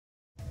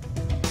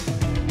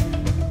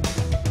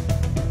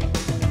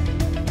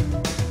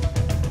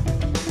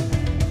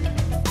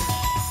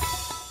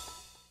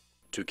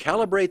To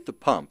calibrate the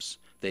pumps,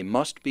 they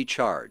must be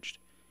charged.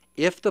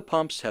 If the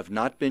pumps have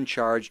not been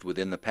charged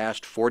within the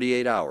past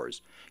 48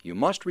 hours, you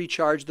must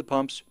recharge the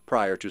pumps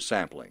prior to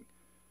sampling.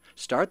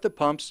 Start the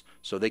pumps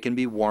so they can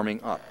be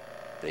warming up.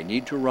 They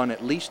need to run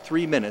at least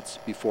 3 minutes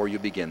before you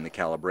begin the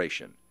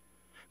calibration.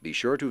 Be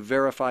sure to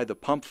verify the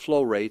pump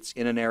flow rates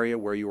in an area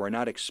where you are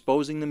not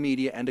exposing the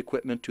media and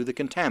equipment to the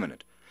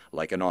contaminant,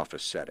 like an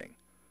office setting.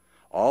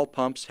 All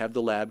pumps have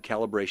the lab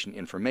calibration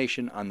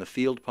information on the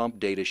field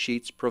pump data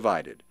sheets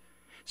provided.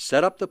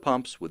 Set up the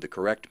pumps with the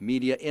correct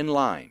media in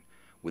line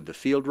with the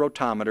field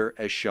rotameter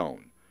as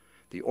shown.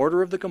 The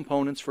order of the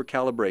components for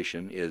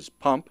calibration is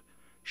pump,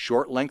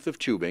 short length of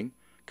tubing,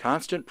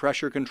 constant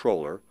pressure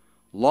controller,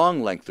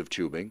 long length of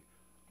tubing,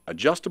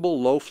 adjustable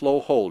low flow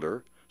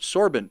holder,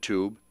 sorbent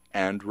tube,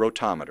 and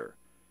rotameter.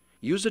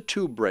 Use a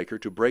tube breaker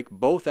to break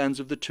both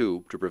ends of the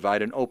tube to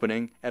provide an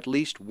opening at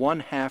least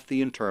 1/2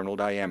 the internal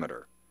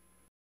diameter.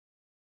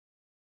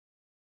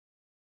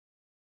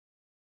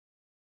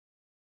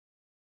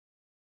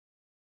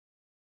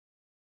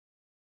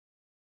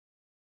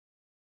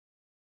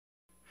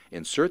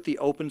 Insert the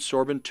open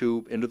sorbent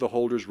tube into the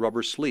holder's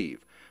rubber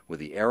sleeve with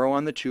the arrow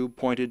on the tube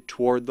pointed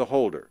toward the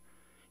holder.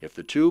 If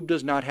the tube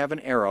does not have an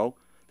arrow,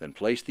 then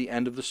place the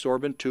end of the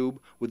sorbent tube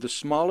with the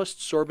smallest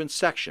sorbent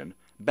section,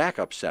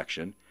 backup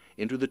section,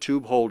 into the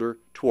tube holder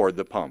toward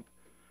the pump.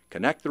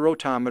 Connect the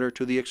rotameter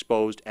to the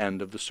exposed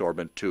end of the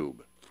sorbent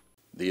tube.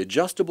 The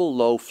adjustable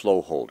low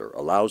flow holder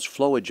allows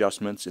flow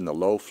adjustments in the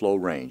low flow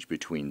range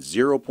between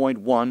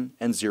 0.1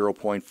 and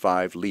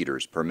 0.5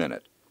 liters per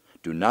minute.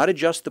 Do not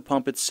adjust the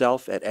pump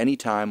itself at any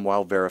time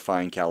while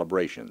verifying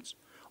calibrations.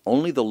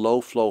 Only the low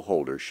flow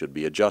holder should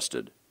be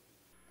adjusted.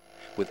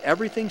 With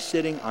everything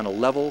sitting on a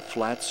level,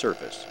 flat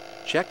surface,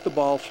 check the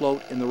ball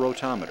float in the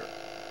rotameter.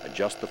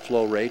 Adjust the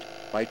flow rate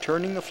by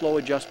turning the flow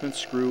adjustment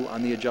screw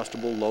on the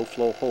adjustable low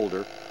flow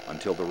holder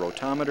until the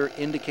rotameter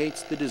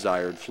indicates the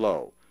desired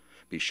flow.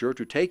 Be sure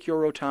to take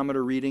your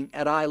rotameter reading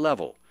at eye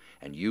level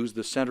and use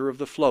the center of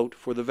the float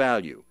for the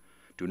value.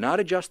 Do not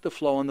adjust the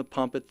flow on the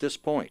pump at this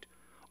point.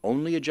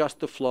 Only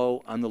adjust the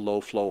flow on the low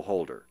flow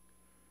holder.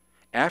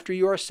 After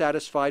you are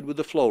satisfied with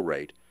the flow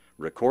rate,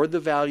 record the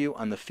value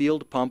on the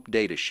field pump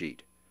data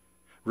sheet.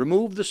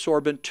 Remove the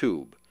sorbent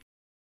tube.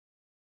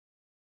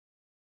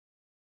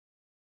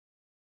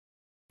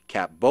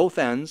 Cap both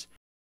ends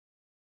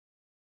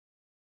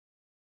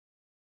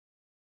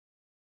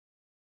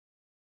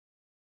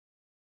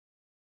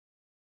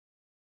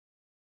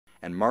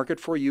and mark it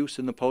for use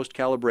in the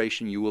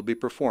post-calibration you will be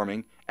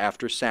performing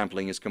after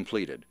sampling is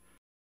completed.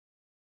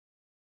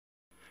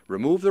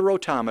 Remove the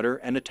rotameter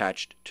and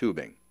attached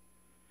tubing.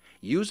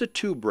 Use a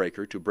tube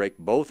breaker to break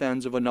both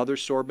ends of another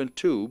sorbent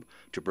tube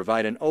to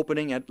provide an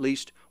opening at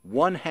least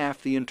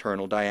 1/2 the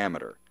internal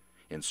diameter.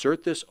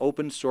 Insert this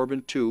open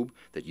sorbent tube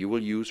that you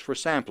will use for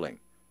sampling.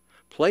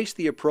 Place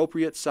the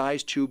appropriate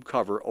size tube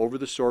cover over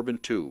the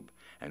sorbent tube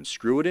and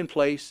screw it in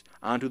place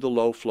onto the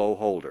low flow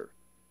holder.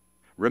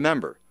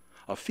 Remember,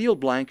 a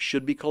field blank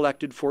should be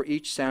collected for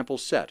each sample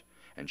set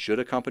and should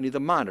accompany the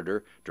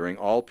monitor during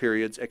all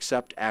periods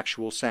except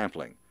actual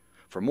sampling.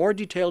 For more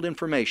detailed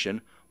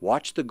information,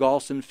 watch the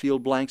Galson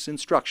Field Blanks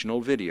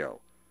instructional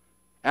video.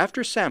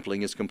 After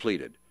sampling is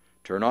completed,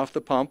 turn off the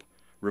pump,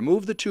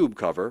 remove the tube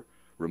cover,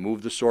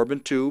 remove the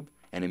sorbent tube,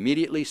 and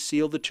immediately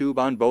seal the tube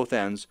on both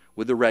ends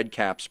with the red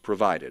caps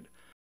provided.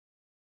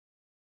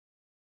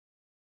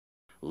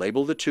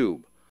 Label the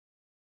tube.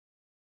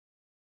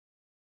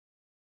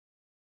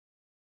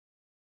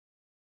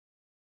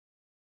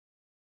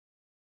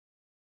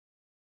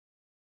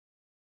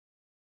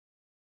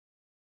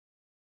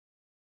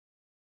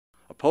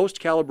 A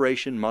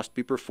post-calibration must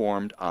be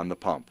performed on the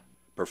pump.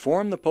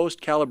 Perform the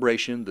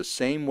post-calibration the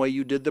same way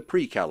you did the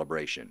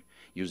pre-calibration,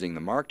 using the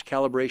marked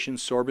calibration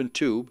sorbent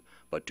tube,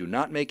 but do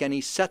not make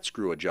any set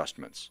screw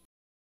adjustments.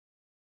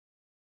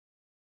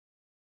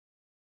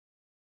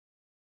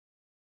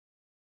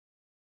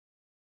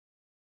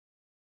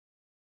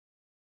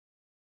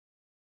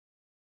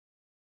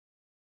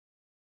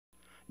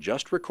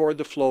 Just record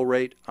the flow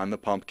rate on the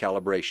pump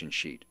calibration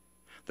sheet.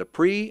 The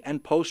pre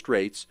and post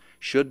rates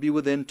should be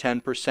within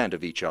 10%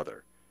 of each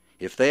other.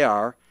 If they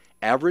are,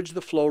 average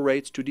the flow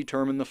rates to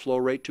determine the flow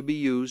rate to be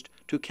used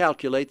to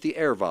calculate the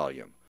air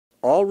volume.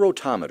 All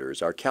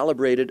rotameters are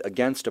calibrated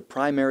against a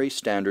primary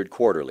standard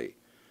quarterly.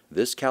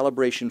 This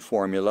calibration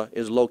formula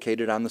is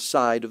located on the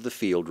side of the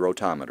field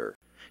rotameter.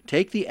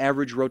 Take the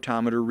average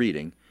rotameter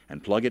reading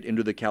and plug it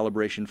into the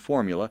calibration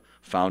formula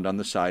found on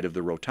the side of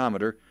the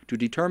rotameter to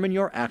determine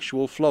your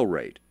actual flow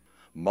rate.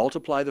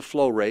 Multiply the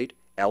flow rate,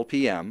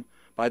 LPM,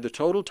 by the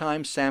total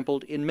time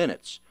sampled in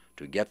minutes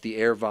to get the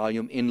air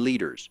volume in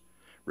liters.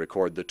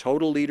 Record the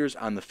total liters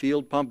on the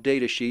field pump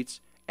data sheets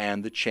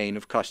and the chain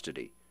of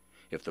custody.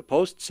 If the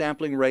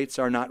post-sampling rates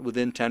are not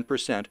within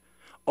 10%,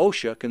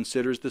 OSHA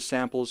considers the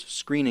samples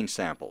screening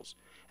samples,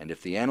 and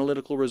if the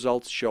analytical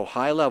results show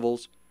high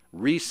levels,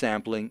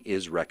 resampling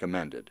is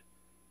recommended.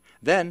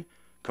 Then,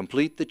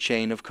 complete the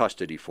chain of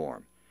custody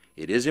form.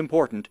 It is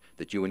important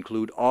that you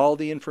include all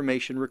the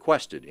information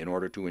requested in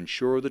order to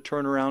ensure the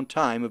turnaround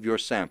time of your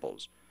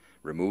samples.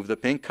 Remove the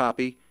pink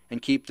copy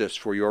and keep this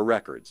for your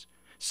records.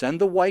 Send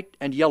the white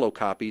and yellow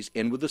copies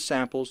in with the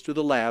samples to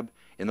the lab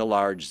in the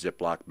large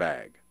Ziploc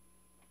bag.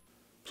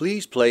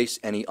 Please place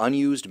any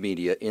unused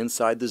media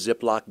inside the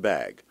Ziploc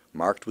bag,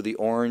 marked with the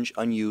orange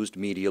unused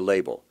media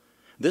label.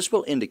 This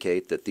will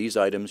indicate that these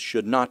items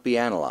should not be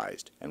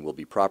analyzed and will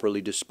be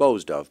properly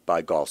disposed of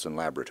by Galson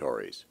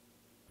Laboratories.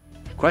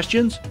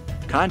 Questions?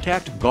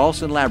 Contact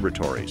Galson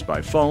Laboratories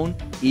by phone,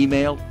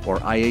 email, or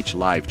IH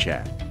Live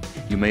Chat.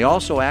 You may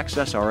also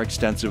access our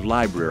extensive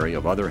library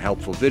of other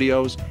helpful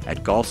videos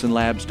at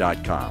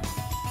galsonlabs.com.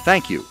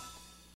 Thank you.